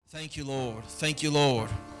Thank you, Lord. Thank you, Lord.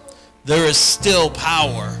 There is still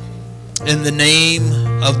power in the name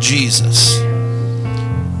of Jesus.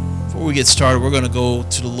 Before we get started, we're going to go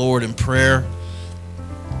to the Lord in prayer.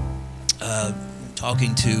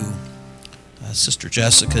 Talking to Sister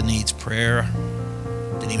Jessica needs prayer.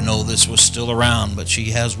 Didn't even know this was still around, but she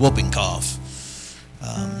has whooping cough.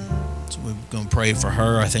 So we're going to pray for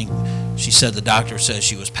her. I think she said the doctor says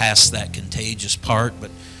she was past that contagious part,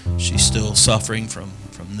 but she's still suffering from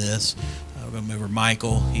this. We're going to remember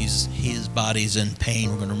Michael. His body's in pain.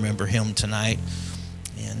 We're going to remember him tonight,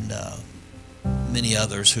 and many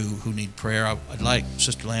others who need prayer. I'd like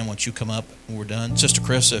Sister Lamb, once you come up when we're done. Sister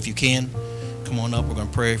Chris, if you can, come on up. We're going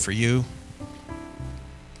to pray for you.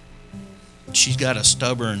 She's got a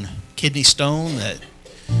stubborn kidney stone that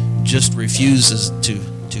just refuses to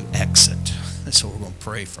exit. So we're going to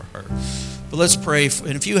pray for her. But let's pray.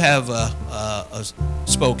 And if you have a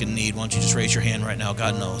spoken need, why don't you just raise your hand right now?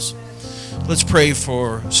 God knows. Let's pray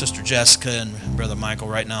for Sister Jessica and Brother Michael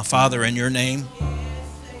right now. Father, in your name,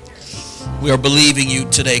 we are believing you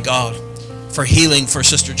today, God, for healing for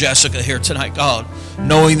Sister Jessica here tonight, God.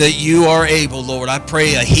 Knowing that you are able, Lord, I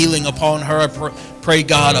pray a healing upon her. I pray,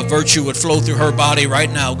 God, a virtue would flow through her body right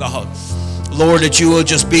now, God. Lord, that you will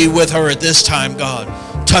just be with her at this time, God.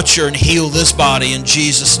 Touch her and heal this body in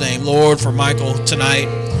Jesus' name. Lord, for Michael tonight,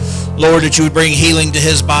 Lord, that you would bring healing to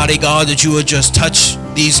his body, God, that you would just touch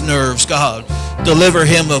these nerves, God. Deliver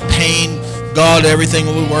him of pain, God, everything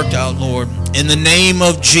will be worked out, Lord. In the name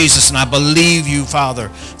of Jesus, and I believe you, Father,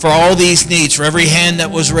 for all these needs, for every hand that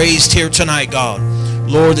was raised here tonight, God.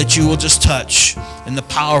 Lord, that you will just touch in the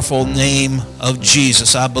powerful name of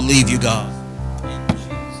Jesus. I believe you, God.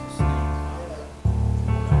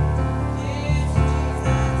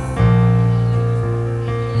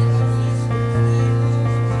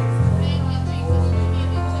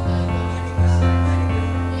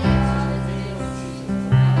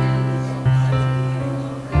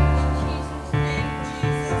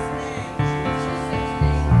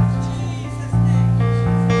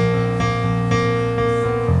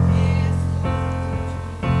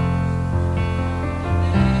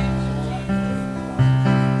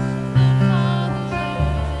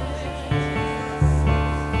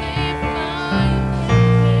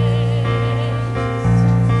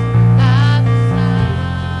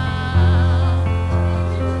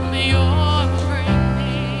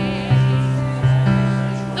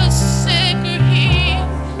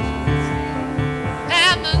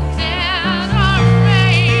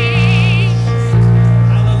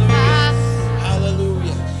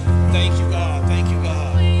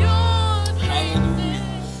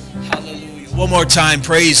 More time,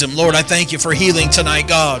 praise him. Lord, I thank you for healing tonight,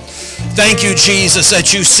 God. Thank you, Jesus,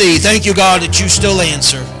 that you see. Thank you, God, that you still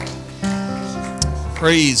answer.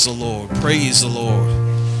 Praise the Lord. Praise the Lord.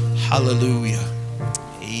 Hallelujah.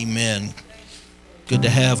 Amen. Good to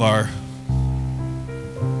have our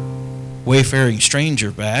wayfaring stranger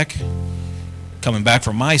back, coming back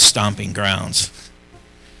from my stomping grounds.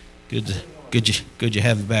 Good you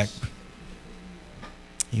have you back.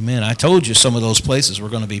 Amen. I told you some of those places were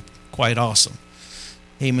going to be quite awesome.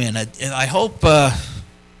 Amen. I hope, I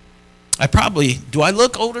probably, do I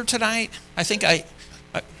look older tonight? I think I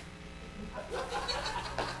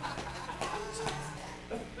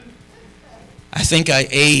think I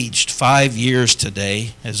aged 5 years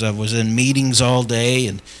today as I was in meetings all day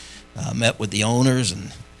and met with the owners.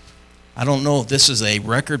 And I don't know if this is a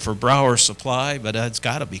record for Brower Supply, but it's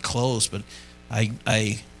got to be close. But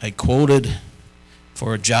I quoted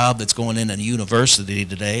for a job that's going in a university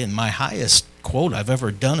today, and my highest quote I've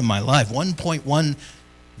ever done in my life, $1.1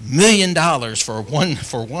 million for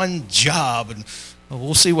one job, and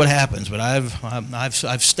we'll see what happens. But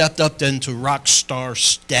I've stepped up into rock star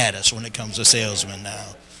status when it comes to salesmen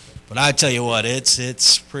now. But I tell you what,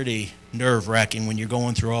 it's pretty nerve-wracking when you're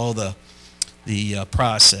going through all the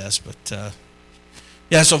process. But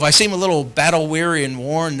yeah, so if I seem a little battle weary and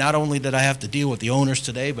worn, not only did I have to deal with the owners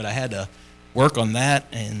today, but I had to work on that,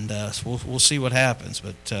 and so we'll see what happens.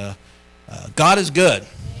 But God is good.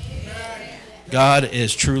 God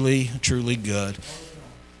is truly, truly good.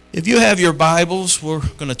 If you have your Bibles, we're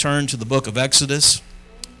going to turn to the book of Exodus.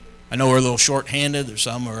 I know we're a little short-handed. There's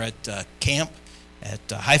some are at camp, at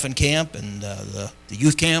Hyphen Camp, and the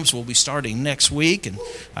youth camps will be starting next week. And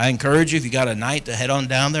I encourage you, if you got a night, to head on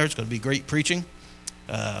down there. It's going to be great preaching.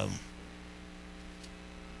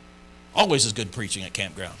 Always is good preaching at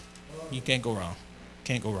campground. You can't go wrong.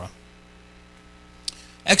 Can't go wrong.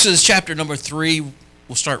 Exodus chapter number 3,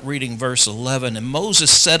 we'll start reading verse 11. And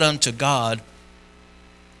Moses said unto God,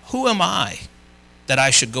 Who am I that I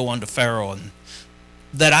should go unto Pharaoh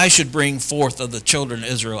that I should bring forth of the children of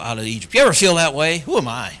Israel out of Egypt? You ever feel that way? Who am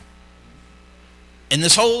I? In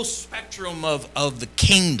this whole spectrum of the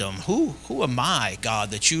kingdom, who am I,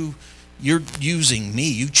 God, that you're using me?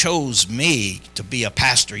 You chose me to be a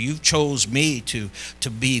pastor. You chose me to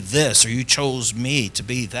be this, or you chose me to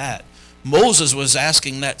be that. Moses was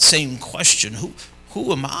asking that same question.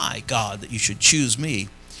 Who am I, God, that you should choose me?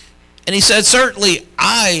 And he said, certainly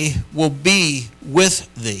I will be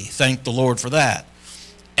with thee. Thank the Lord for that.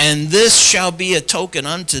 And this shall be a token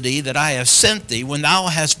unto thee that I have sent thee. When thou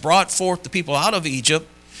hast brought forth the people out of Egypt,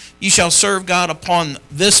 ye shall serve God upon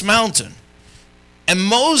this mountain. And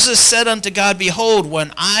Moses said unto God, behold,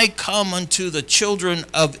 when I come unto the children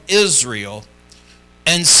of Israel,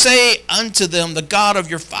 and say unto them, the God of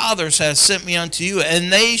your fathers has sent me unto you,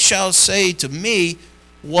 and they shall say to me,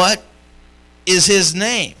 what is his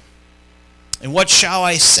name? And what shall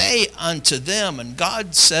I say unto them? And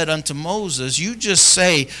God said unto Moses, you just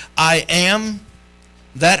say, I am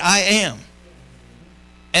that I am.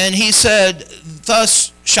 And he said,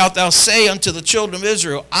 thus shalt thou say unto the children of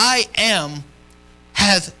Israel, I am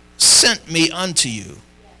hath sent me unto you.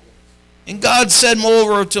 And God said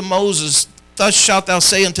moreover to Moses, thus shalt thou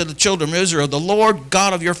say unto the children of Israel, the Lord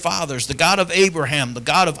God of your fathers, the God of Abraham, the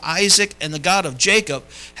God of Isaac, and the God of Jacob,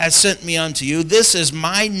 hath sent me unto you. This is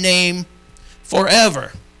my name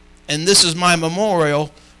forever, and this is my memorial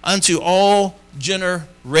unto all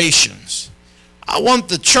generations. I want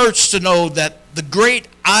the church to know that the great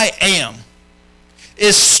I am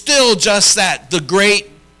is still just that, the great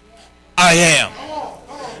I am.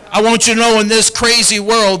 I want you to know in this crazy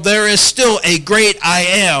world, there is still a great I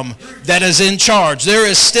am that is in charge. There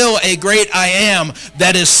is still a great I am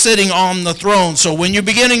that is sitting on the throne. So when you're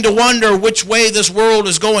beginning to wonder which way this world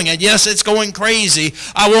is going, and yes, it's going crazy,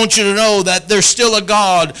 I want you to know that there's still a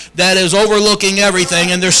God that is overlooking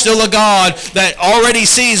everything, and there's still a God that already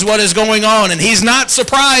sees what is going on, and he's not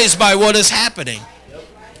surprised by what is happening.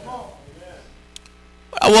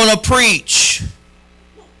 I want to preach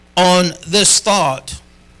on this thought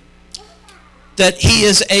that he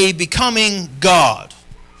is a becoming God.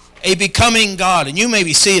 A becoming God. And you may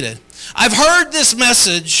be seated. I've heard this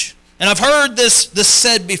message, and I've heard this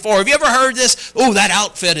said before. Have you ever heard this? Oh, that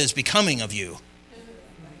outfit is becoming of you.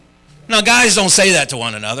 Now, guys don't say that to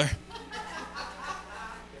one another.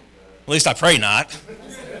 At least I pray not.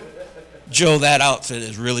 Joe, that outfit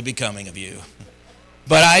is really becoming of you.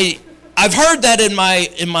 But I've heard that in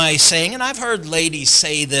my saying, and I've heard ladies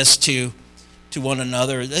say this to one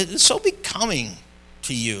another. It's so becoming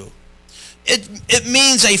to you. It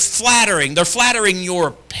means a flattering. They're flattering your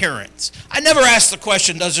appearance. I never ask the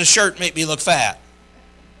question, does this shirt make me look fat?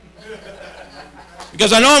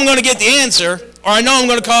 Because I know I'm going to get the answer, or I know I'm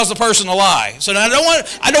going to cause the person to lie. So I don't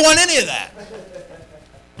want any of that.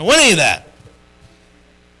 I don't want any of that.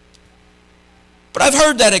 But I've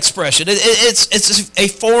heard that expression. It's a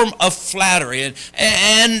form of flattery.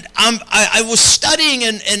 And I was studying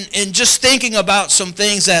and just thinking about some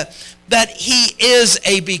things that he is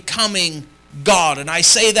a becoming God. And I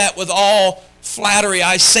say that with all flattery.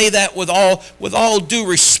 I say that with all due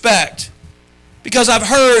respect. Because I've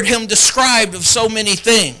heard him described of so many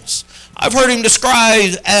things. I've heard him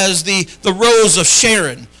described as the rose of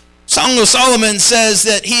Sharon. Song of Solomon says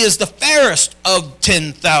that he is the fairest of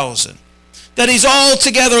 10,000. That he's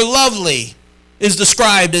altogether lovely is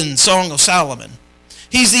described in Song of Solomon.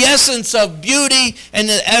 He's the essence of beauty and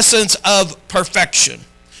the essence of perfection.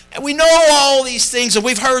 And we know all these things, and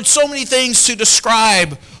we've heard so many things to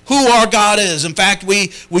describe who our God is. In fact, we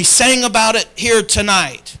sang about it here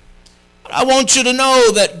tonight. But I want you to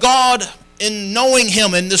know that God, in knowing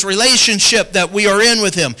him, in this relationship that we are in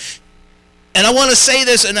with him, and I want to say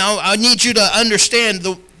this, and I need you to understand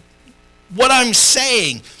what I'm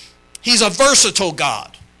saying. He's a versatile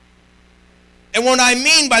God. And what I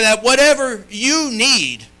mean by that, whatever you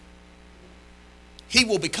need, he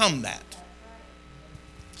will become that.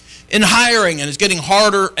 In hiring, and it's getting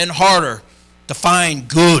harder and harder to find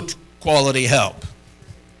good quality help.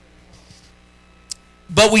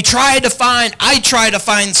 But I try to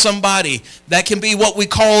find somebody that can be what we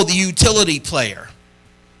call the utility player.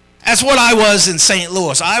 That's what I was in St.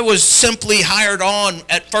 Louis. I was simply hired on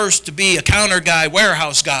at first to be a counter guy,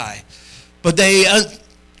 warehouse guy. But they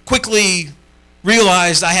quickly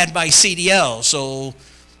realized I had my CDL. So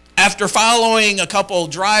after following a couple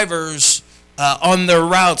drivers on their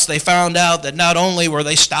routes, they found out that not only were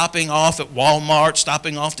they stopping off at Walmart,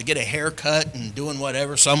 stopping off to get a haircut and doing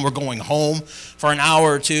whatever, some were going home for an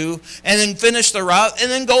hour or two, and then finish the route, and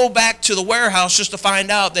then go back to the warehouse just to find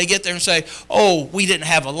out. They get there and say, oh, we didn't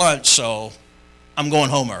have a lunch, so I'm going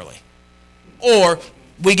home early. Or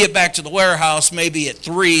we get back to the warehouse maybe at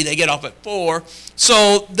 3, they get up at 4.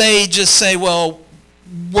 So they just say, well,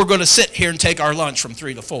 we're going to sit here and take our lunch from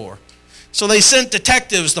 3 to 4. So they sent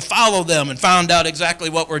detectives to follow them and found out exactly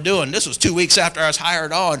what we're doing. This was 2 weeks after I was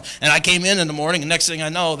hired on, and I came in the morning, and next thing I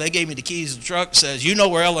know, they gave me the keys to the truck, says, you know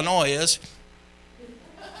where Illinois is.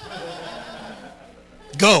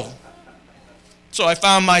 Go. So I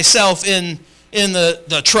found myself in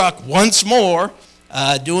the truck once more,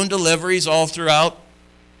 doing deliveries all throughout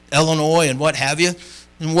Illinois and what have you,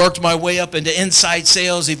 and worked my way up into inside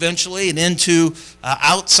sales eventually and into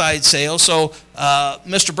outside sales. So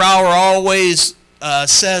Mr. Brower always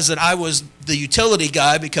says that I was the utility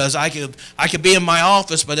guy because I could be in my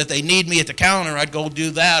office, but if they need me at the counter, I'd go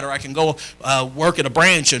do that, or I can go work at a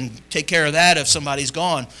branch and take care of that if somebody's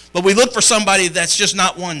gone. But we look for somebody that's just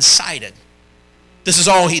not one-sided. This is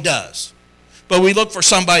all he does. But we look for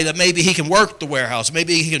somebody that maybe he can work the warehouse,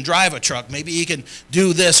 maybe he can drive a truck, maybe he can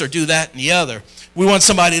do this or do that and the other. We want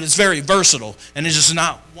somebody that's very versatile, and it's just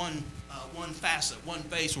not one facet, one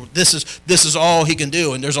face. This is all he can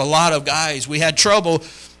do. And there's a lot of guys. We had trouble,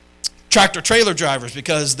 tractor trailer drivers,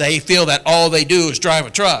 because they feel that all they do is drive a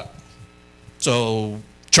truck. So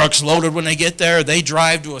truck's loaded when they get there. They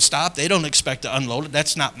drive to a stop. They don't expect to unload it.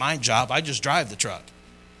 That's not my job. I just drive the truck.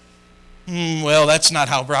 Well, that's not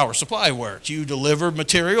how Brower Supply works. You deliver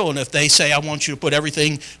material, and if they say, I want you to put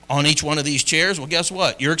everything on each one of these chairs, well, guess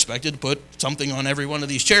what? You're expected to put something on every one of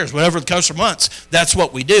these chairs. Whatever the customer wants, that's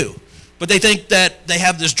what we do. But they think that they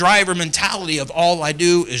have this driver mentality of all I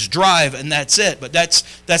do is drive, and that's it. But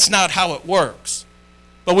that's not how it works.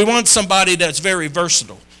 But we want somebody that's very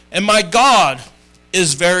versatile. And my God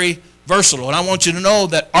is very versatile. And I want you to know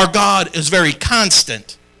that our God is very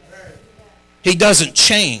constant. He doesn't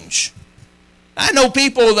change. I know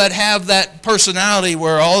people that have that personality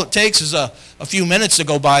where all it takes is a few minutes to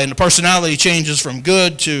go by and the personality changes from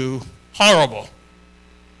good to horrible.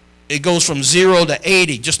 It goes from 0 to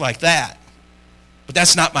 80 just like that. But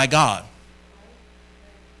that's not my God.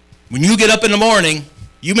 When you get up in the morning,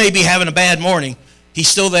 you may be having a bad morning. He's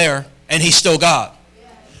still there, and he's still God.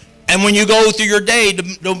 And when you go through your day,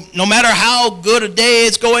 no matter how good a day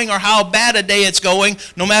it's going or how bad a day it's going,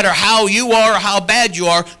 no matter how you are or how bad you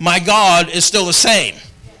are, my God is still the same.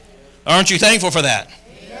 Aren't you thankful for that?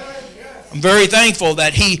 I'm very thankful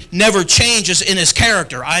that he never changes in his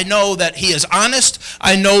character. I know that he is honest,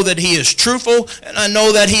 I know that he is truthful, and I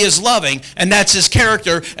know that he is loving, and that's his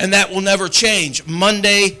character, and that will never change.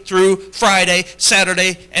 Monday through Friday,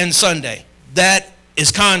 Saturday, and Sunday. That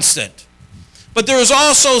is constant. But there is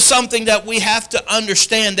also something that we have to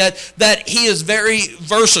understand, that he is very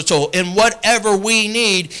versatile. In whatever we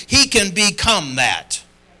need, he can become that.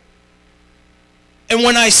 And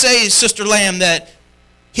when I say, Sister Lamb, that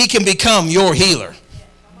he can become your healer,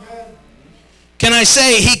 can I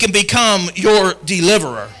say he can become your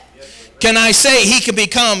deliverer? Can I say he can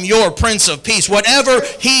become your Prince of Peace? Whatever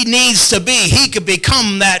he needs to be, he can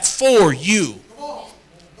become that for you.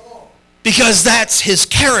 Because that's his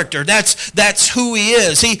character. That's who he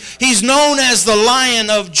is. He's known as the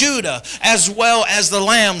Lion of Judah, as well as the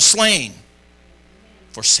Lamb slain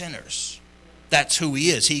for sinners. That's who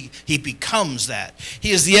he is. He becomes that.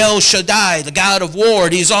 He is the El Shaddai, the God of war.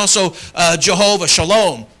 He's also Jehovah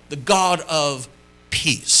Shalom, the God of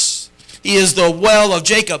peace. He is the well of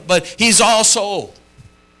Jacob, but he's also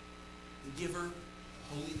the giver.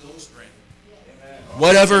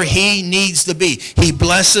 Whatever he needs to be. He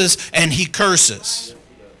blesses and he curses.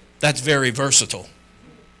 That's very versatile.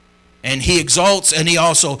 And he exalts and he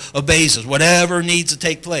also obeys whatever needs to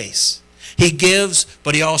take place. He gives,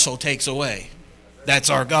 but he also takes away. That's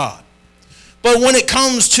our God. But when it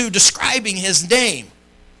comes to describing his name,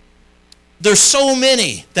 there's so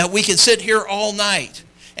many that we can sit here all night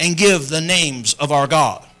and give the names of our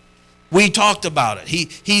God. We talked about it.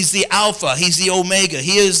 He's the Alpha. He's the Omega.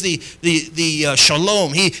 He is the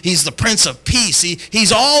Shalom. He's the Prince of Peace.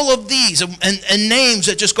 He's all of these and names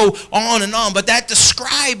that just go on and on. But that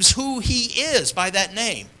describes who he is by that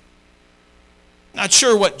name. Not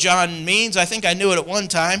sure what John means. I think I knew it at one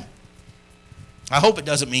time. I hope it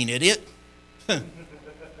doesn't mean idiot.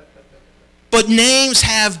 But names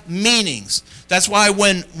have meanings. That's why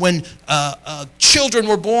when children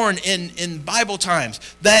were born in Bible times,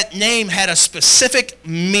 that name had a specific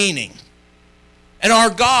meaning. And our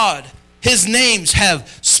God, his names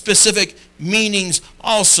have specific meanings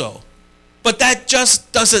also. But that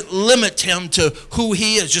just doesn't limit him to who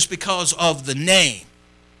he is just because of the name.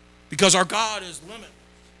 Because our God is limitless.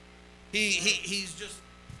 He's just,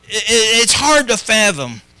 it's hard to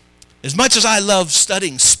fathom As much as I love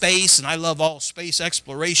studying space, and I love all space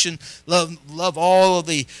exploration, love all of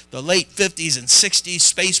the late 50s and 60s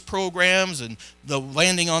space programs and the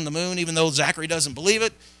landing on the moon, even though Zachary doesn't believe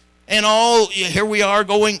it, and all, here we are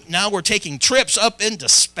going, now we're taking trips up into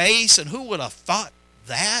space, and who would have thought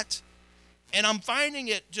that? And I'm finding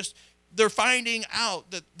it just, they're finding out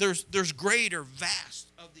that there's greater, vast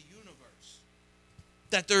of the universe.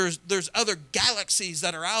 That there's other galaxies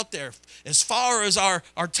that are out there as far as our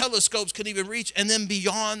telescopes can even reach, and then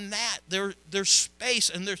beyond that there's space,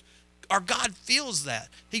 and our God feels that.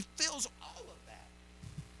 He feels all of that.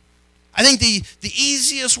 I think the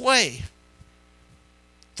easiest way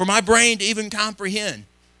for my brain to even comprehend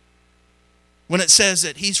when it says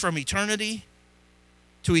that he's from eternity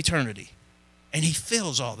to eternity, and he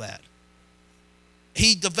feels all that.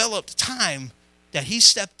 He developed time that he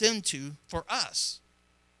stepped into for us.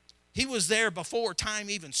 He was there before time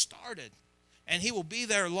even started, and he will be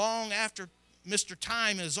there long after Mr.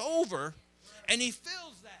 Time is over, and he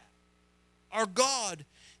feels that. Our God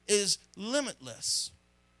is limitless.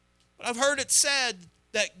 But I've heard it said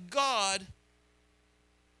that God,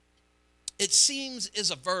 it seems,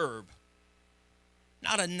 is a verb,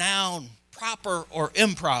 not a noun, proper or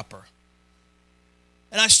improper.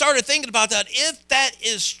 And I started thinking about that, if that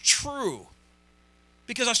is true,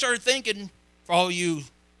 because I started thinking, for all you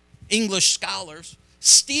English scholars,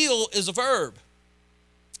 steal is a verb,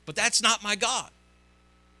 but that's not my God.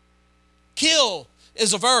 Kill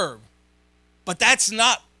is a verb, but that's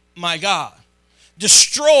not my God.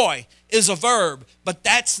 Destroy is a verb, but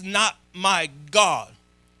that's not my God.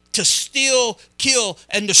 To steal, kill,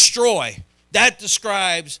 and destroy, that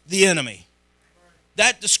describes the enemy.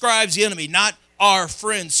 That describes the enemy, not our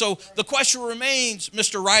friend. So the question remains,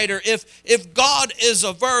 Mr. Writer, if God is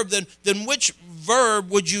a verb, then which verb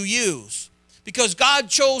would you use? Because God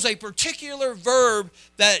chose a particular verb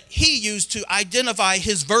that he used to identify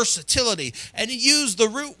his versatility. And he used the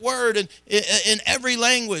root word in every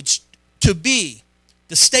language, to be,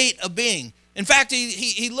 the state of being. In fact,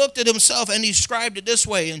 he looked at himself and he described it this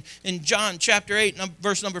way in John chapter 8,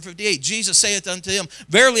 verse number 58. Jesus saith unto him,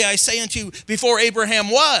 Verily I say unto you, before Abraham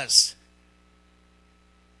was,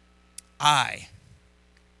 I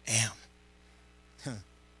am.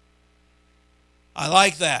 I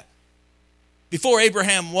like that. Before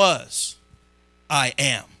Abraham was, I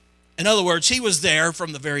am. In other words, he was there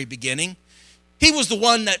from the very beginning. He was the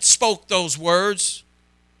one that spoke those words,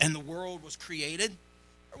 and the world was created.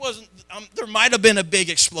 There might have been a big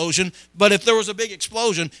explosion, but if there was a big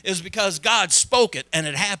explosion, it was because God spoke it and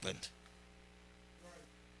it happened.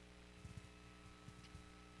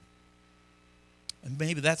 And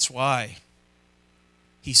maybe that's why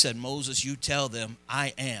he said, Moses, you tell them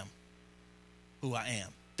I am who I am.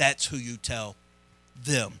 That's who you tell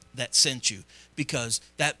them that sent you, because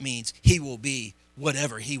that means he will be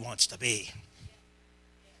whatever he wants to be.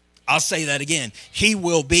 I'll say that again. He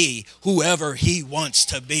will be whoever he wants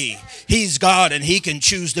to be. He's God, and he can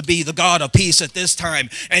choose to be the God of peace at this time,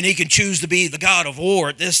 and he can choose to be the God of war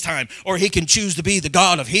at this time, or he can choose to be the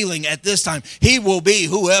God of healing at this time. He will be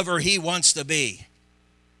whoever he wants to be.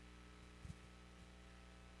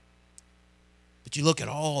 But you look at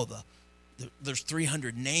all there's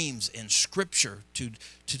 300 names in Scripture to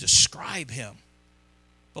describe him.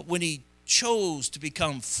 But when he chose to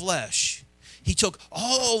become flesh, he took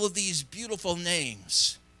all of these beautiful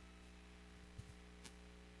names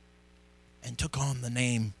and took on the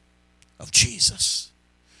name of Jesus,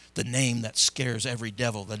 the name that scares every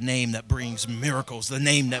devil, the name that brings miracles, the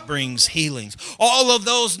name that brings healings. All of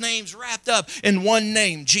those names wrapped up in one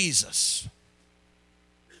name, Jesus.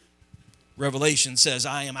 Revelation says,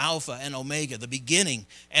 I am Alpha and Omega, the beginning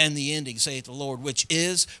and the ending, saith the Lord, which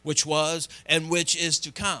is, which was, and which is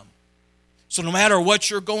to come. So no matter what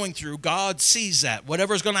you're going through, God sees that.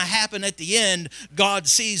 Whatever's going to happen at the end, God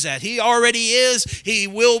sees that. He already is, he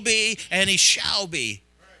will be, and he shall be.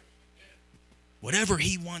 Whatever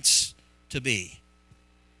he wants to be.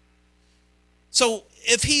 So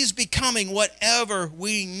if he's becoming whatever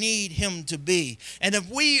we need him to be, and if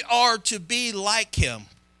we are to be like him,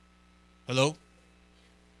 hello?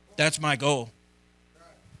 That's my goal.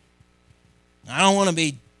 I don't want to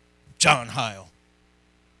be John Heil,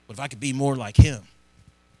 but if I could be more like him,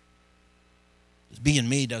 because being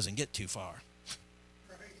me doesn't get too far.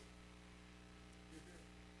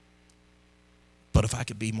 But if I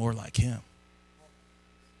could be more like him,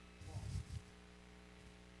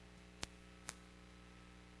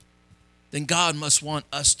 then God must want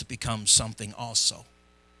us to become something also.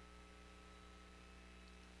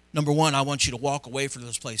 Number one, I want you to walk away from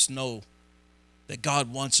this place, know that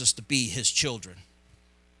God wants us to be his children.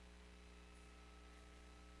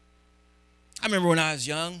 I remember when I was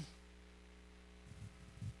young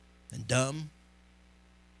and dumb.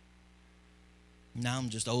 Now I'm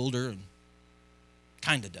just older and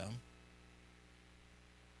kind of dumb.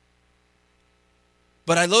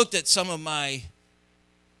 But I looked at some of my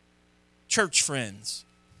church friends,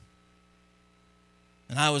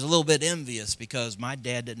 and I was a little bit envious because my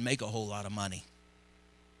dad didn't make a whole lot of money.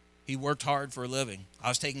 He worked hard for a living. I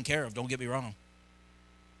was taken care of, don't get me wrong.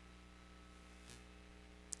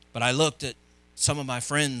 But I looked at some of my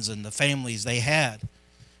friends and the families they had,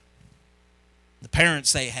 the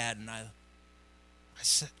parents they had, and I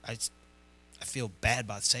feel bad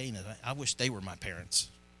about saying it. I wish they were my parents.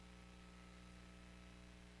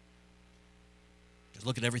 Because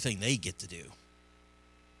look at everything they get to do.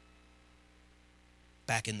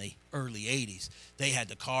 Back in the early 80s, they had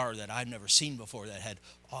the car that I'd never seen before that had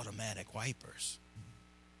automatic wipers.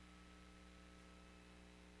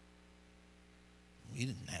 We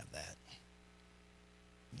didn't have that.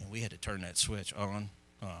 We had to turn that switch on,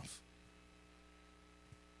 off.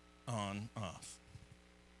 On, off.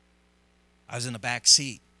 I was in the back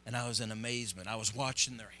seat, and I was in amazement. I was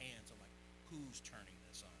watching their hands. I'm like, who's turning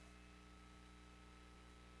this on?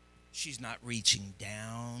 She's not reaching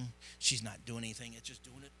down. She's not doing anything. It's just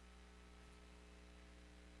doing it.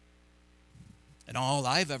 And all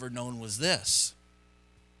I've ever known was this.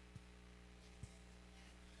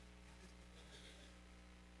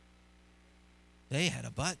 They had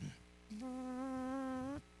a button.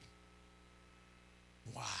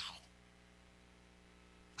 Wow.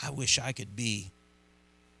 I wish I could be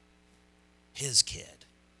his kid.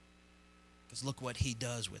 Because look what he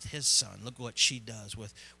does with his son. Look what she does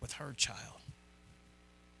with her child.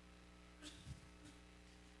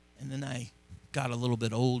 And then I got a little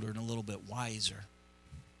bit older and a little bit wiser.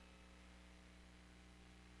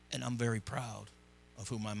 And I'm very proud of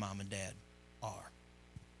who my mom and dad are.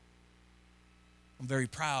 I'm very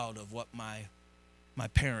proud of what my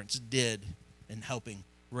parents did in helping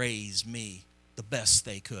raise me the best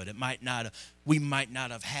they could. We might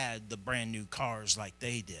not have had the brand new cars like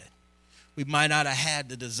they did. We might not have had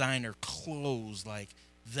the designer clothes like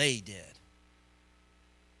they did.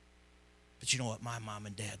 But you know what? My mom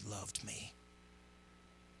and dad loved me.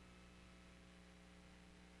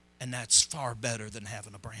 And that's far better than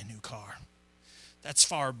having a brand new car. That's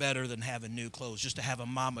far better than having new clothes. Just to have a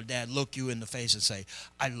mom or dad look you in the face and say,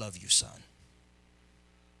 I love you, son.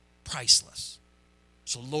 Priceless.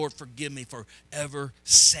 So Lord, forgive me for ever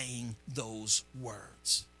saying those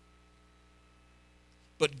words.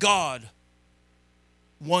 But God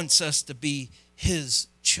wants us to be his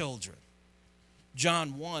children.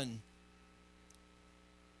 John 1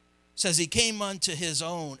 says, he came unto his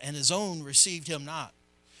own, and his own received him not.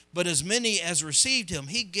 But as many as received him,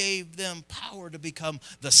 he gave them power to become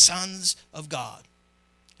the sons of God.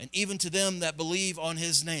 And even to them that believe on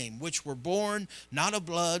his name, which were born not of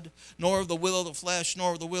blood, nor of the will of the flesh,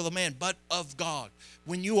 nor of the will of man, but of God.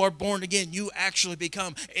 When you are born again, you actually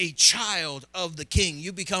become a child of the King.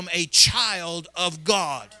 You become a child of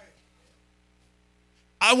God.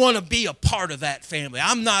 I want to be a part of that family.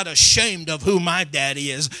 I'm not ashamed of who my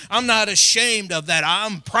daddy is. I'm not ashamed of that.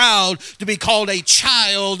 I'm proud to be called a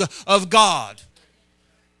child of God.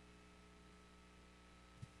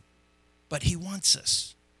 But he wants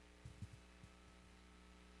us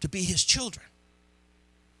to be his children.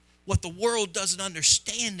 What the world doesn't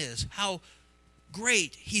understand is how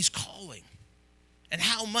great he's calling and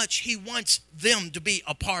how much he wants them to be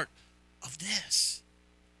a part of this.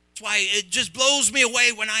 That's why it just blows me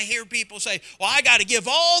away when I hear people say, well, I got to give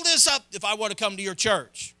all this up if I want to come to your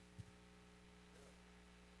church.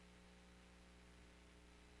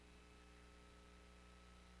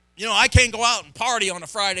 You know, I can't go out and party on a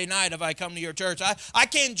Friday night if I come to your church. I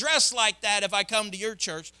can't dress like that if I come to your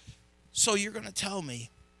church. So you're going to tell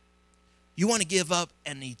me you want to give up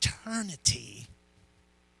an eternity.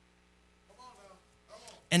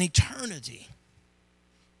 An eternity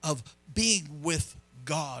of being with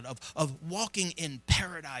God, of walking in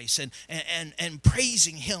paradise and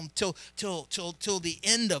praising him till the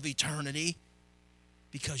end of eternity,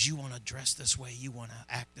 because you want to dress this way, you want to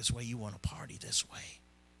act this way, you want to party this way.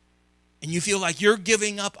 And you feel like you're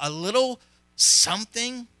giving up a little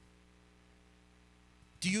something.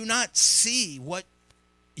 Do you not see what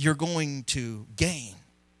you're going to gain?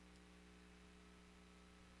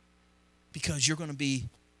 Because you're going to be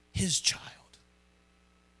his child.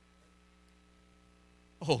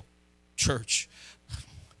 Oh, church.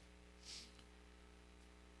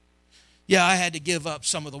 Yeah, I had to give up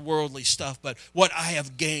some of the worldly stuff, but what I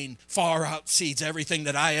have gained far outseeds everything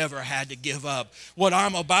that I ever had to give up. What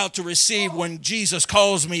I'm about to receive when Jesus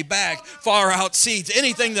calls me back far outseeds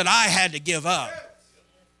anything that I had to give up.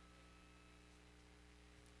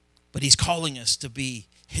 But he's calling us to be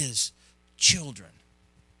his children.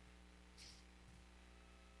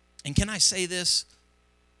 And can I say this?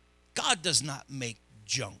 God does not make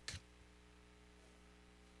junk.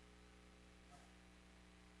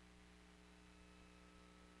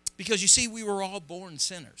 Because you see, we were all born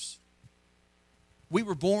sinners. We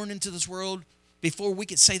were born into this world before we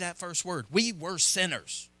could say that first word. We were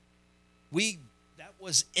sinners. That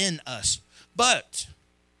was in us. But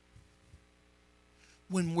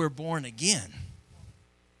when we're born again,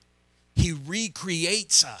 he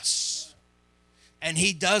recreates us. And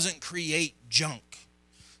he doesn't create junk.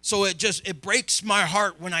 So it breaks my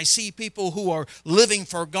heart when I see people who are living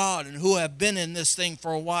for God and who have been in this thing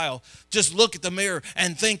for a while just look at the mirror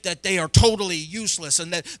and think that they are totally useless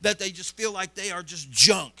and that they just feel like they are just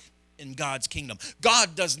junk in God's kingdom.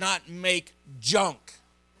 God does not make junk.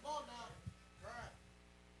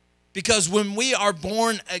 Because when we are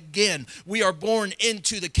born again, we are born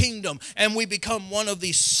into the kingdom and we become one of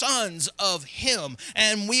the sons of him.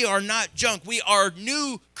 And we are not junk. We are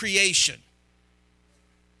new creation.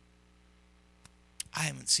 I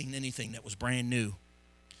haven't seen anything that was brand new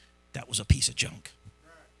that was a piece of junk.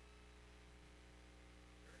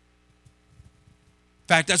 In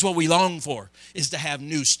fact, that's what we long for, is to have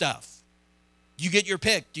new stuff. You get your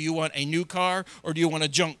pick. Do you want a new car or do you want a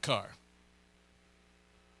junk car?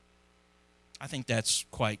 I think that's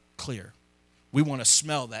quite clear. We want to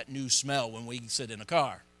smell that new smell when we sit in a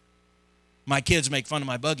car. My kids make fun of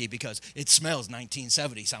my buggy because it smells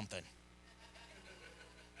 1970 something.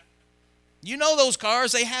 You know those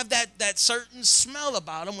cars, they have that certain smell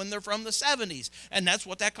about them when they're from the 70s. And that's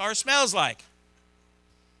what that car smells like.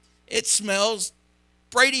 It smells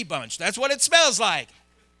Brady Bunch. That's what it smells like.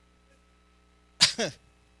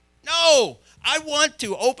 No, I want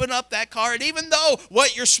to open up that car. And even though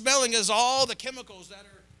what you're smelling is all the chemicals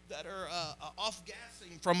that are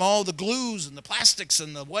off-gassing from all the glues and the plastics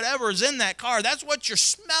and the whatever is in that car, that's what you're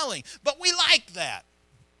smelling. But we like that.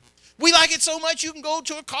 We like it so much you can go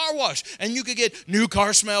to a car wash and you could get new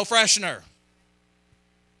car smell freshener.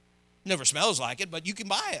 Never smells like it, but you can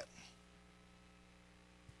buy it.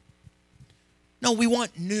 No, we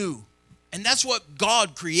want new. And that's what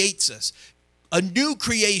God creates us. A new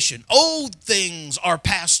creation. Old things are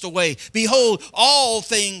passed away. Behold, all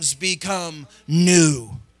things become new.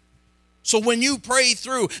 So when you pray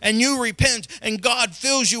through and you repent and God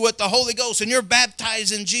fills you with the Holy Ghost and you're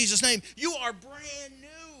baptized in Jesus' name, you are brand new.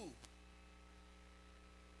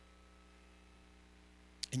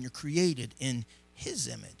 And you're created in his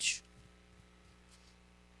image.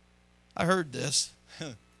 I heard this.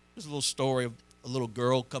 There's a little story of a little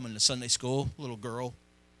girl coming to Sunday school, a little girl.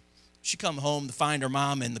 She come home to find her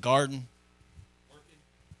mom in the garden.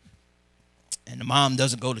 And the mom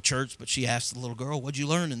doesn't go to church, but she asks the little girl, what'd you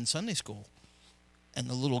learn in Sunday school? And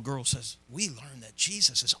the little girl says, we learned that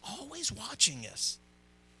Jesus is always watching us.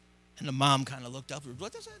 And the mom kind of looked up.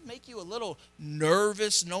 What, does that make you a little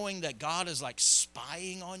nervous knowing that God is like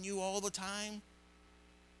spying on you all the time?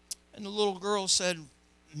 And the little girl said,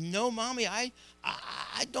 no, Mommy, I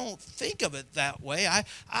don't think of it that way.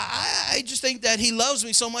 I just think that he loves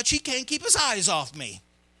me so much he can't keep his eyes off me.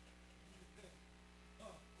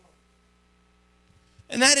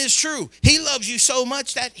 And that is true. He loves you so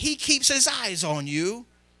much that he keeps his eyes on you.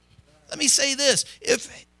 Let me say this.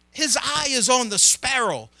 If his eye is on the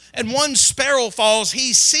sparrow and one sparrow falls,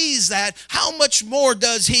 he sees that. How much more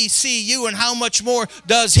does he see you and how much more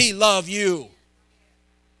does he love you?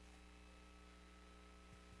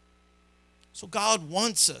 So God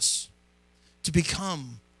wants us to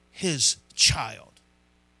become his child.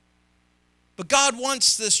 But God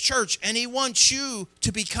wants this church and he wants you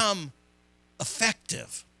to become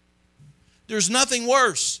effective. There's nothing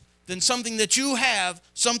worse than something that you have,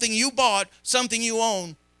 something you bought, something you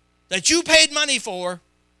own, that you paid money for,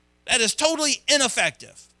 that is totally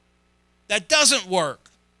ineffective, that doesn't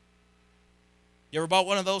work. You ever bought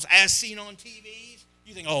one of those as seen on TVs?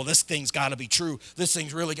 You think, oh, this thing's got to be true. This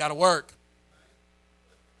thing's really got to work.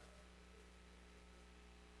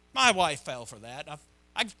 My wife fell for that.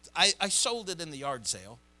 I sold it in the yard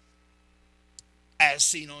sale, as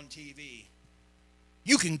seen on TV.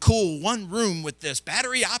 You can cool one room with this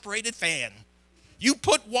battery-operated fan. You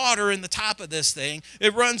put water in the top of this thing.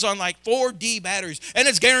 It runs on like 4D batteries, and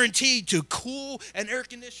it's guaranteed to cool and air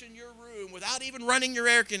condition your room without even running your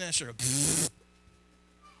air conditioner.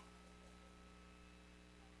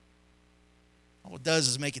 Oh, it does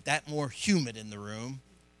is make it that more humid in the room.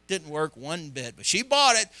 Didn't work one bit, but she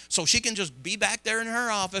bought it so she can just be back there in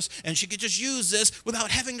her office and she could just use this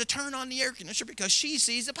without having to turn on the air conditioner because she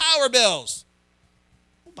sees the power bills.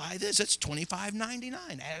 Well, buy this, it's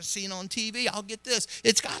 $25.99. As seen on TV, I'll get this.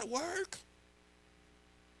 It's got to work.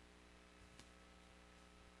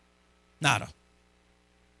 Nada.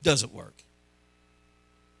 Doesn't work.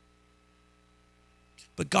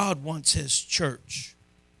 But God wants his church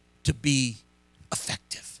to be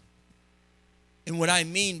effective. And what I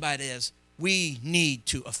mean by it is we need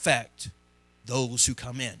to affect those who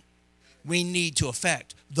come in. We need to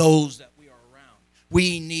affect those that we are around.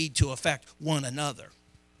 We need to affect one another.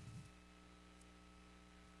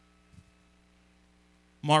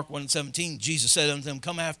 Mark 1:17, Jesus said unto them,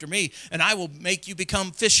 come after me, and I will make you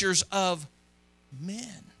become fishers of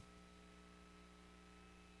men.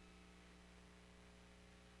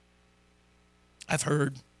 I've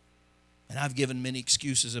heard, and I've given many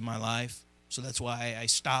excuses in my life. So that's why I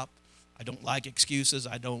stop. I don't like excuses.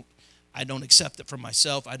 I don't accept it from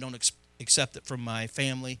myself. I don't accept it from my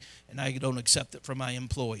family, and I don't accept it from my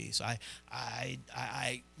employees. I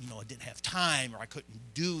didn't have time, or I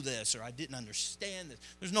couldn't do this, or I didn't understand this.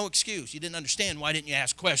 There's no excuse. You didn't understand. Why didn't you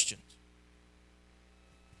ask questions?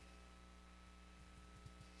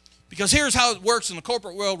 Because here's how it works in the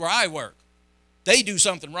corporate world where I work. They do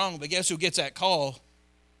something wrong, but guess who gets that call?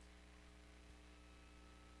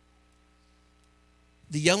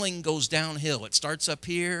 The yelling goes downhill. It starts up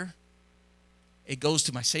here. It goes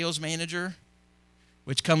to my sales manager,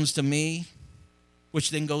 which comes to me, which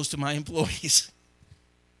then goes to my employees.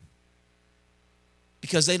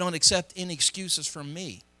 Because they don't accept any excuses from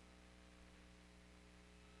me.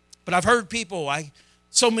 But I've heard people, I'm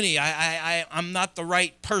not the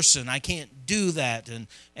right person. I can't do that.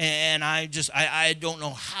 And I don't know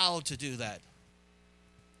how to do that.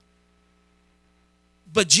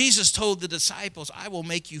 But Jesus told the disciples, I will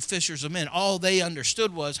make you fishers of men. All they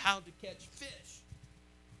understood was how to catch fish.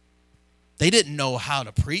 They didn't know how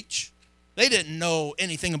to preach. They didn't know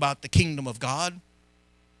anything about the kingdom of God.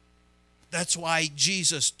 That's why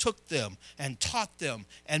Jesus took them and taught them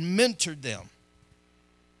and mentored them.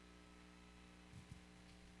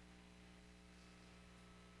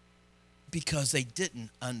 Because they didn't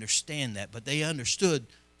understand that, but they understood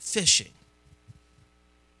fishing.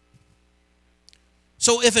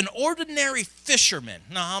 So if an ordinary fisherman,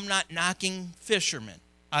 now I'm not knocking fishermen.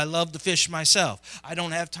 I love to fish myself. I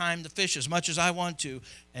don't have time to fish as much as I want to.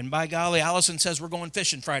 And by golly, Allison says we're going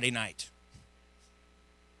fishing Friday night.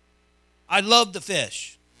 I love to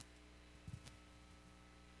fish.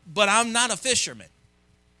 But I'm not a fisherman.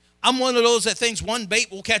 I'm one of those that thinks one bait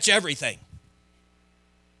will catch everything.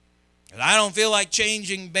 And I don't feel like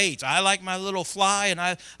changing baits. I like my little fly, and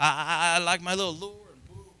I like my little lure, and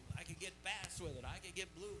boom, I can get bass with it. I can get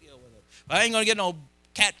bluegill with it. But I ain't going to get no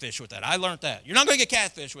catfish with that. I learned that. You're not going to get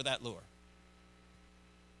catfish with that lure.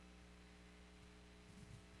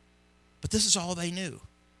 But this is all they knew.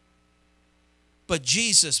 But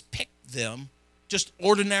Jesus picked them, just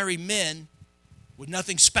ordinary men with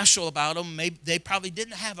nothing special about them. Maybe they probably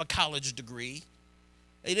didn't have a college degree.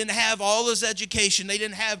 They didn't have all this education. They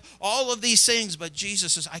didn't have all of these things. But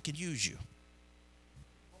Jesus says, I could use you.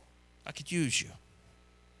 I could use you.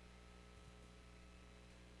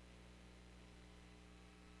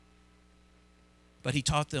 But he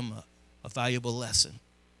taught them a valuable lesson.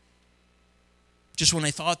 Just when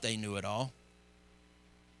they thought they knew it all.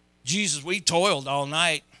 Jesus, we toiled all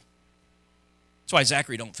night. That's why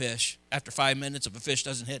Zachary don't fish. After 5 minutes, if a fish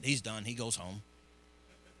doesn't hit, he's done. He goes home.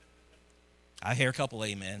 I hear a couple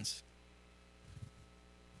amens.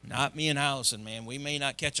 Not me and Allison, man. We may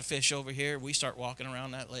not catch a fish over here. We start walking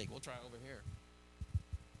around that lake. We'll try over here.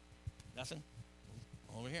 Nothing?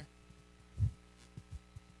 Over here.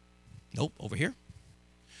 Nope, over here.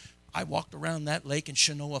 I walked around that lake in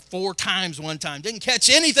Chenoa 4 times one time. Didn't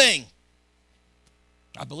catch anything.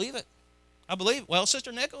 I believe it. I believe it. Well,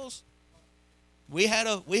 Sister Nichols, we had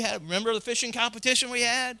remember the fishing competition we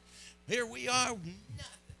had? Here we are. Nothing.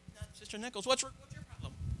 Sister Nichols, what's your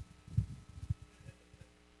problem?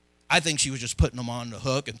 I think she was just putting them on the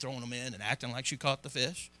hook and throwing them in and acting like she caught the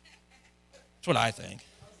fish. That's what I think.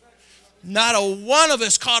 Not a one of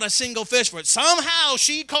us caught a single fish, but somehow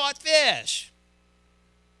she caught fish.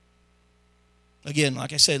 Again,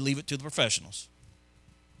 like I said, leave it to the professionals.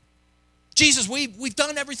 Jesus, we've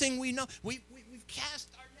done everything we know. We've cast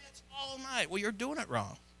our nets all night. Well, you're doing it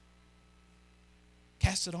wrong.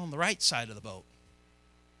 Cast it on the right side of the boat.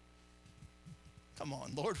 Come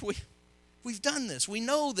on, Lord, we've done this. We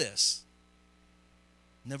know this.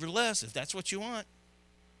 Nevertheless, if that's what you want,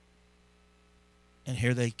 And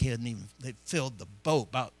here they filled the boat,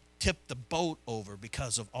 about tipped the boat over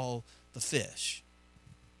because of all the fish.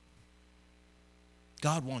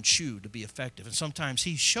 God wants you to be effective, and sometimes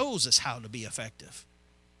he shows us how to be effective.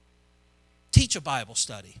 Teach a Bible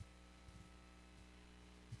study.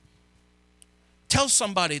 Tell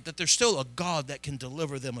somebody that there's still a God that can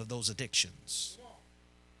deliver them of those addictions.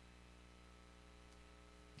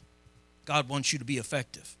 God wants you to be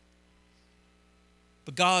effective.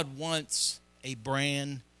 But God wants a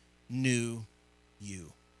brand new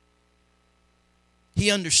you.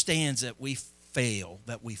 He understands that we fail,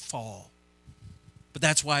 that we fall. But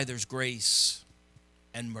that's why there's grace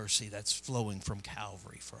and mercy that's flowing from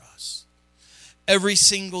Calvary for us. Every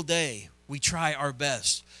single day, we try our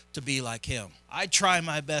best to be like him. I try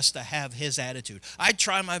my best to have his attitude. I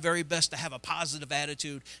try my very best to have a positive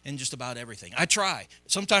attitude in just about everything. I try.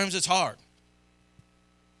 Sometimes it's hard.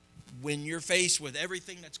 When you're faced with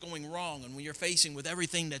everything that's going wrong and when you're facing with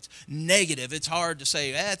everything that's negative, it's hard to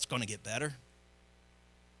say, it's going to get better.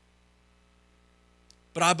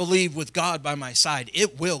 But I believe with God by my side,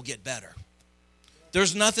 it will get better.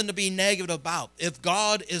 There's nothing to be negative about. If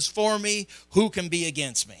God is for me, who can be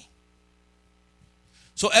against me?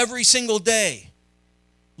 So every single day,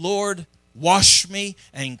 Lord, wash me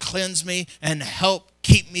and cleanse me and help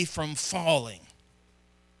keep me from falling.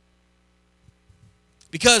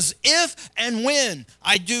 Because if and when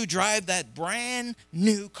I do drive that brand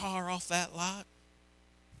new car off that lot,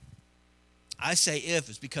 I say if,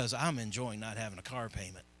 it's because I'm enjoying not having a car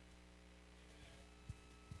payment.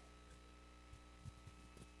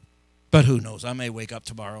 But who knows? I may wake up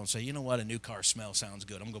tomorrow and say, you know what? A new car smell sounds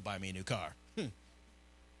good. I'm going to go buy me a new car.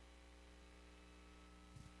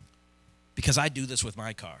 Because I do this with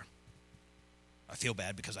my car. I feel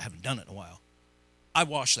bad because I haven't done it in a while. I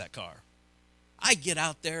wash that car. I get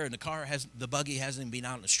out there and the buggy hasn't even been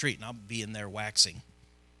out in the street, and I'll be in there waxing.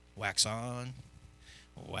 Wax on,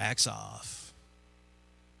 wax off.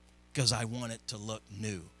 Because I want it to look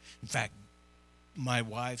new. In fact, my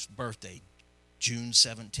wife's birthday, June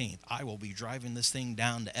 17th, I will be driving this thing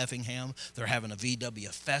down to Effingham. They're having a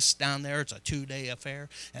VW Fest down there. It's a 2-day affair,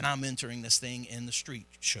 and I'm entering this thing in the street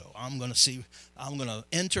show. I'm going to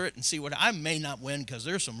enter it and see what, I may not win because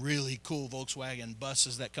there's some really cool Volkswagen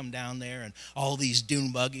buses that come down there and all these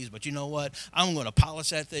dune buggies, but you know what? I'm going to polish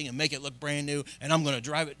that thing and make it look brand new, and I'm going to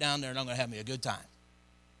drive it down there, and I'm going to have me a good time.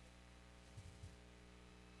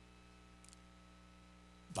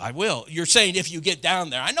 I will. You're saying if you get down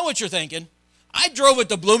there. I know what you're thinking. I drove it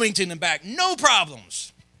to Bloomington and back, no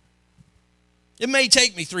problems. It may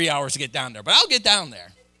take me 3 hours to get down there, but I'll get down there.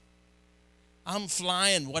 I'm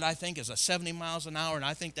flying what I think is a 70 miles an hour, and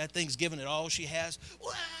I think that thing's giving it all she has.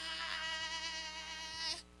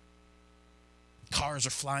 Cars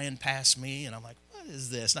are flying past me, and I'm like, what is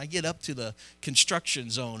this? And I get up to the construction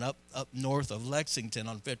zone up north of Lexington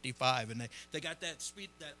on 55, and they got that thing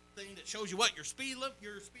that shows you what your speed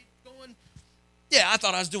going. Yeah, I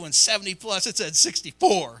thought I was doing 70 plus. It said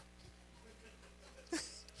 64.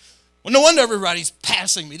 Well, no wonder everybody's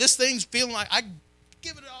passing me. This thing's feeling like I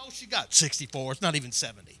give it all she got. 64. It's not even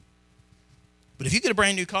 70. But if you get a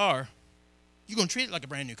brand new car, you're going to treat it like a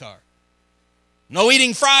brand new car. No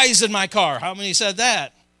eating fries in my car. How many said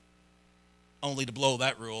that? Only to blow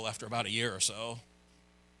that rule after about a year or so.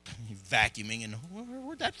 Vacuuming, and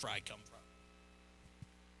where'd that fry come from?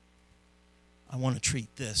 I want to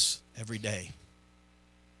treat this every day.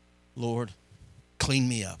 Lord, clean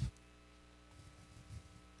me up.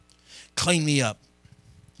 Clean me up.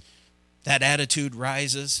 That attitude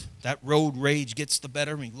rises. That road rage gets the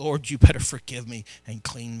better of me. Lord, you better forgive me and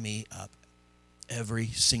clean me up every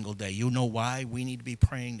single day. You know why we need to be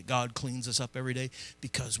praying that God cleans us up every day?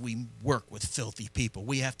 Because we work with filthy people.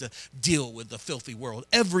 We have to deal with the filthy world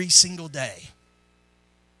every single day.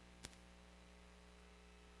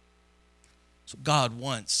 So God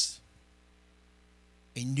wants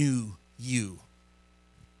a new you.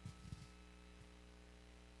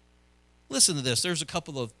 Listen to this. There's I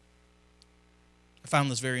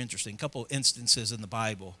found this very interesting, a couple of instances in the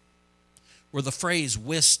Bible where the phrase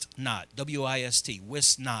wist not, W-I-S-T,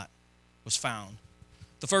 wist not, was found.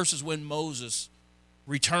 The first is when Moses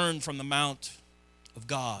returned from the Mount of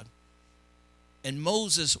God. And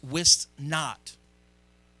Moses wist not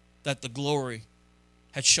that the glory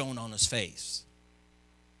had shone on his face.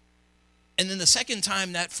 And then the second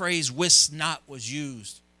time that phrase wist not was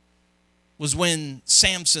used was when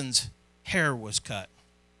Samson's hair was cut.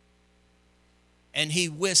 And he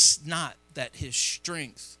wist not that his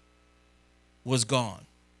strength was gone.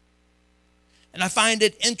 And I find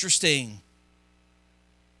it interesting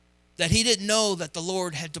that he didn't know that the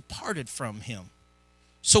Lord had departed from him.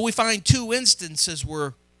 So we find two instances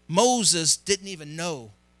where Moses didn't even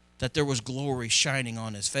know that there was glory shining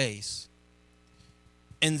on his face.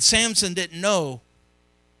 And Samson didn't know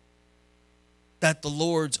that the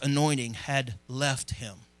Lord's anointing had left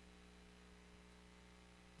him.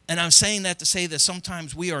 And I'm saying that to say that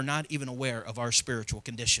sometimes we are not even aware of our spiritual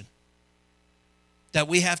condition. That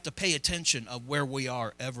we have to pay attention of where we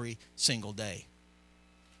are every single day.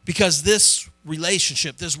 Because this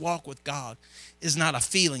relationship, this walk with God, is not a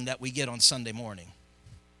feeling that we get on Sunday morning.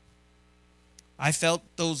 I felt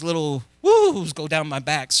those little woos go down my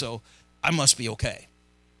back, so I must be okay.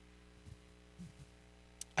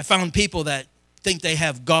 I found people that think they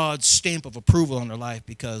have God's stamp of approval on their life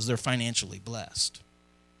because they're financially blessed.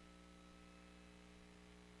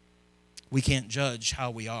 We can't judge how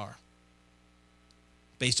we are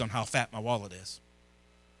based on how fat my wallet is.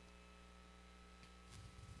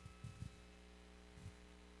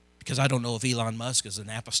 Because I don't know if Elon Musk is an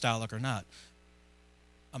apostolic or not.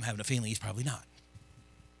 I'm having a feeling he's probably not.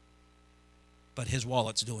 But his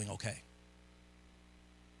wallet's doing okay.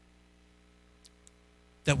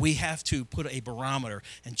 That we have to put a barometer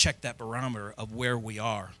and check that barometer of where we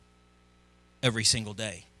are every single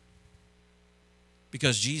day.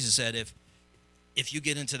 Because Jesus said if you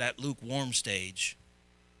get into that lukewarm stage,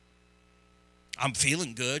 I'm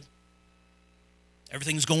feeling good.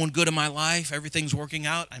 Everything's going good in my life. Everything's working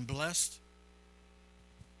out. I'm blessed.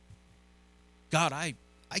 God, I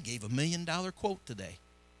gave $1 million quote today.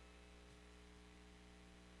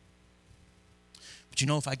 But you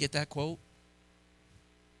know, if I get that quote,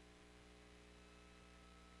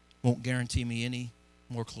 won't guarantee me any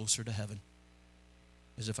more closer to heaven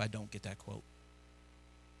as if I don't get that quote.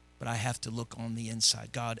 But I have to look on the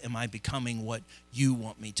inside. God, am I becoming what you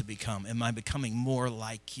want me to become? Am I becoming more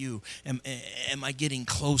like you? Am I getting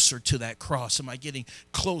closer to that cross? Am I getting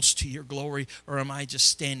close to your glory? Or am I just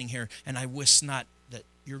standing here and I wist not that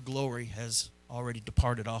your glory has already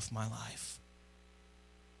departed off my life?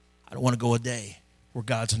 I don't want to go a day where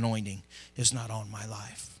God's anointing is not on my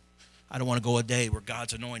life. I don't want to go a day where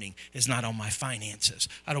God's anointing is not on my finances.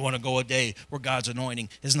 I don't want to go a day where God's anointing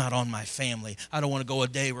is not on my family. I don't want to go a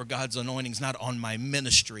day where God's anointing is not on my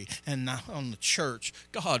ministry and not on the church.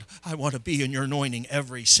 God, I want to be in your anointing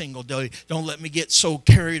every single day. Don't let me get so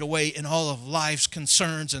carried away in all of life's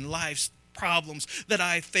concerns and life's problems that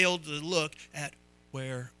I fail to look at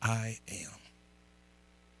where I am.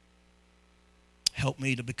 Help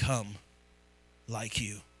me to become like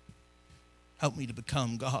you. Help me to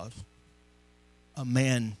become, God, a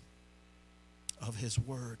man of his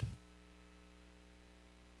word.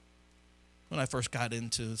 When I first got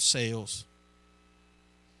into sales,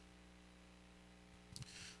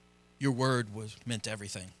 your word meant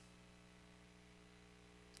everything.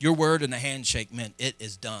 Your word and the handshake meant it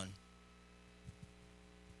is done.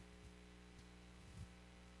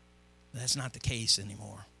 That's not the case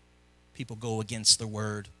anymore. People go against the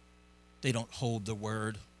word. They don't hold the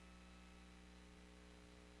word.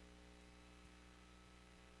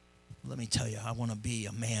 Let me tell you, I want to be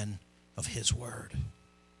a man of his word.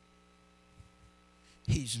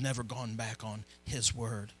 He's never gone back on his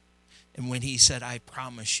word. And when he said, I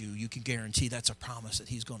promise you, you can guarantee that's a promise that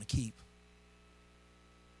he's going to keep.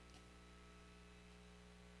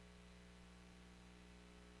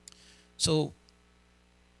 So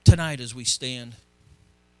tonight as we stand,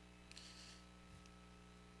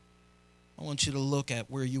 I want you to look at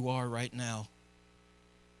where you are right now.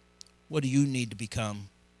 What do you need to become?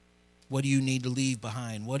 What do you need to leave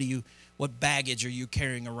behind? What baggage are you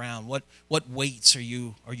carrying around? What weights are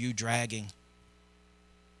you dragging?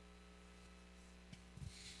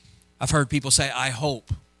 I've heard people say, I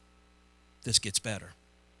hope this gets better.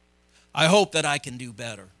 I hope that I can do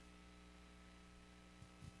better.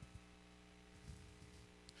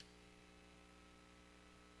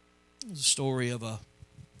 There's a story of a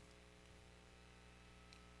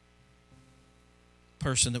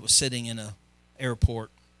person that was sitting in an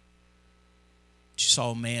airport. She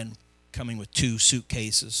saw a man coming with 2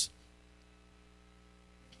 suitcases,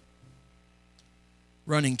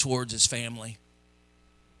 running towards his family.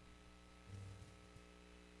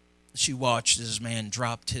 She watched as this man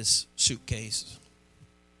dropped his suitcase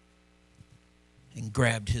and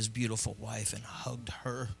grabbed his beautiful wife and hugged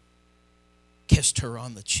her, kissed her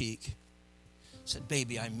on the cheek, said,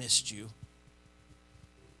 baby, I missed you.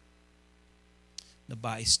 The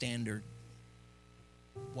bystander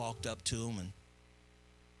walked up to him and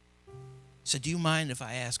said, do you mind if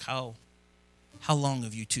I ask how long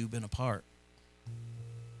have you two been apart?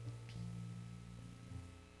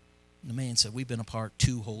 And the man said, we've been apart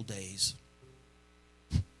 2 whole days.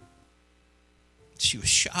 She was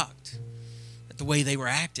shocked that the way they were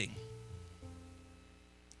acting.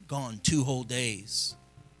 Gone 2 whole days.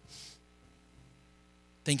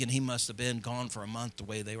 Thinking he must have been gone for a month the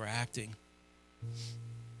way they were acting.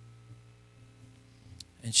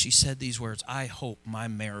 And she said these words, I hope my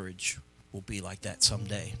marriage will be like that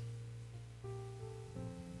someday.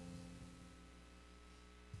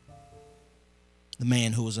 The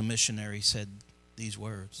man who was a missionary said these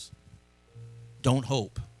words, don't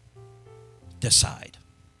hope, decide.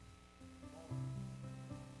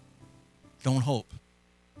 Don't hope.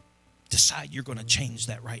 Decide you're going to change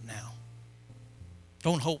that right now.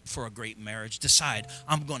 Don't hope for a great marriage. Decide,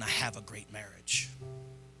 I'm going to have a great marriage.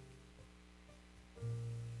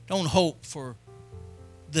 Don't hope for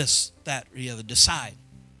this, that, or the other. Decide,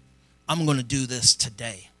 I'm going to do this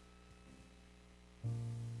today.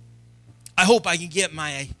 I hope I can get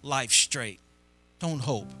my life straight. Don't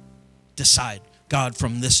hope. Decide, God,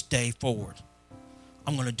 from this day forward,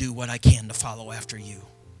 I'm going to do what I can to follow after you.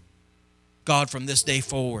 God, from this day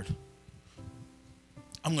forward,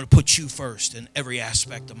 I'm going to put you first in every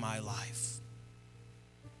aspect of my life.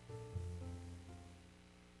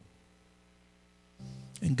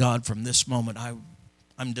 And God, from this moment,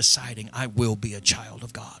 I'm deciding I will be a child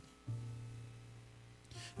of God.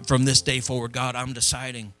 And from this day forward, God, I'm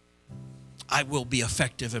deciding I will be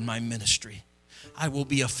effective in my ministry. I will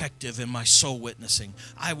be effective in my soul witnessing.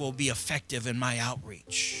 I will be effective in my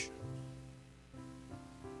outreach.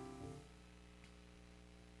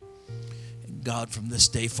 And God, from this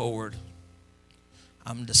day forward,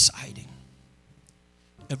 I'm deciding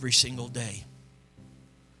every single day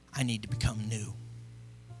I need to become new.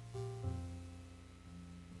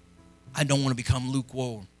 I don't want to become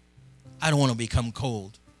lukewarm. I don't want to become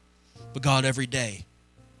cold. But God, every day,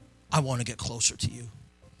 I want to get closer to you.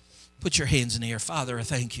 Put your hands in the air. Father, I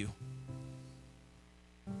thank you.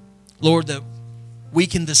 Lord, that we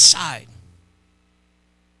can decide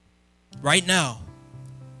right now,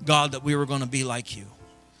 God, that we were going to be like you.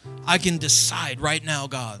 I can decide right now,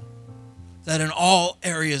 God, that in all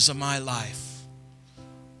areas of my life,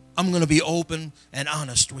 I'm going to be open and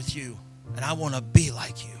honest with you. And I want to be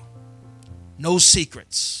like you. No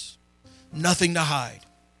secrets, nothing to hide.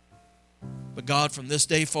 But God, from this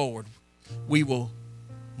day forward, we will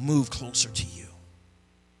move closer to you.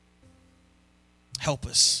 Help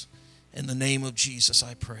us. In the name of Jesus,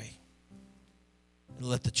 I pray. And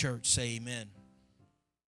let the church say amen.